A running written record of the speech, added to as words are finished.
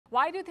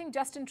Why do you think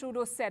Justin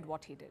Trudeau said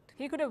what he did?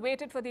 He could have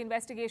waited for the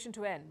investigation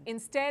to end.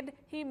 Instead,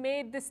 he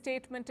made this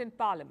statement in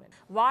Parliament.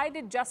 Why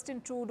did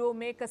Justin Trudeau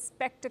make a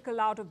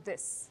spectacle out of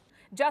this?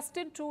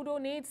 Justin Trudeau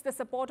needs the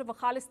support of a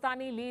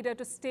Khalistani leader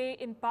to stay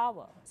in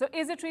power. So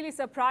is it really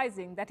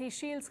surprising that he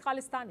shields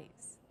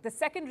Khalistanis? The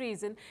second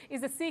reason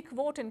is the Sikh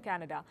vote in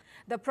Canada.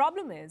 The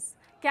problem is,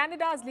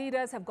 Canada's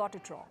leaders have got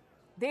it wrong.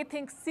 They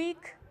think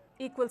Sikh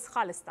equals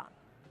Khalistan.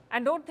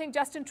 And don't think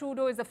Justin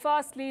Trudeau is the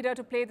first leader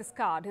to play this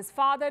card. His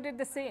father did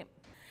the same.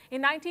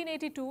 In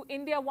 1982,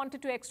 India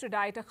wanted to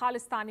extradite a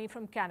Khalistani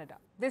from Canada.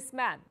 This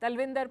man,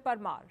 Talvinder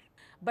Parmar.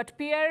 But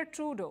Pierre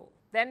Trudeau,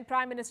 then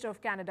Prime Minister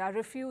of Canada,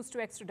 refused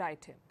to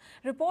extradite him.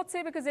 Reports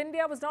say because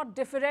India was not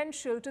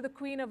deferential to the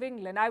Queen of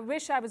England. I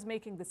wish I was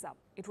making this up.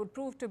 It would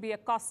prove to be a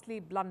costly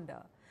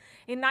blunder.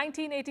 In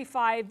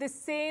 1985, this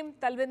same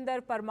Talvinder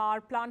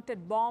Parmar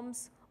planted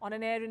bombs on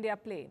an Air India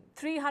plane.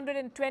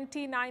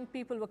 329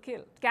 people were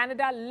killed.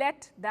 Canada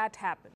let that happen.